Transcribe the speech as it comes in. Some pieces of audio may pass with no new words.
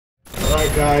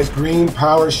Alright guys, green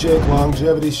power shake,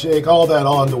 longevity shake, all that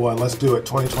all into one. Let's do it.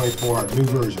 2024, new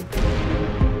version.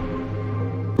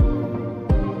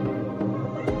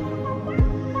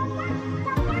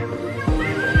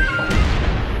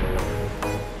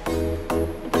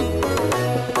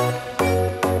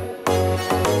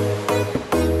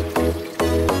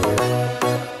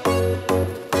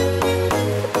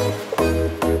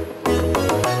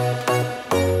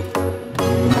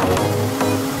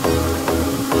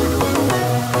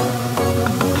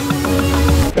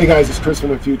 Hey guys, it's Chris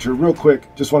from the future. Real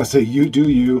quick, just want to say you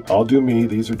do you, I'll do me.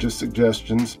 These are just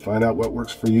suggestions. Find out what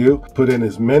works for you. Put in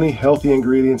as many healthy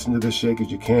ingredients into this shake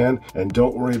as you can, and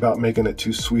don't worry about making it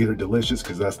too sweet or delicious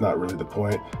because that's not really the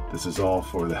point. This is all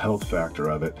for the health factor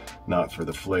of it, not for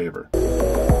the flavor.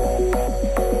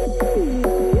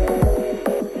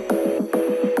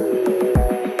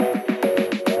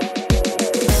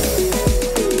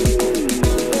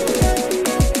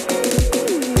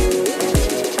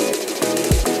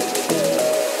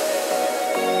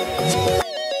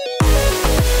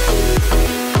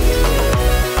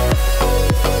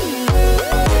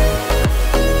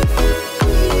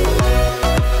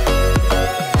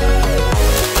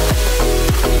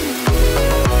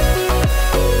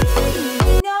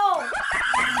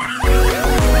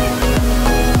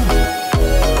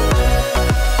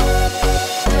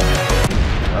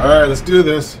 All right, let's do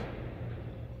this.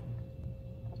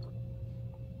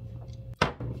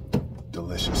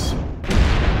 Delicious.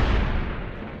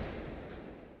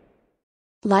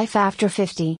 Life after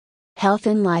 50. Health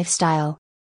and lifestyle.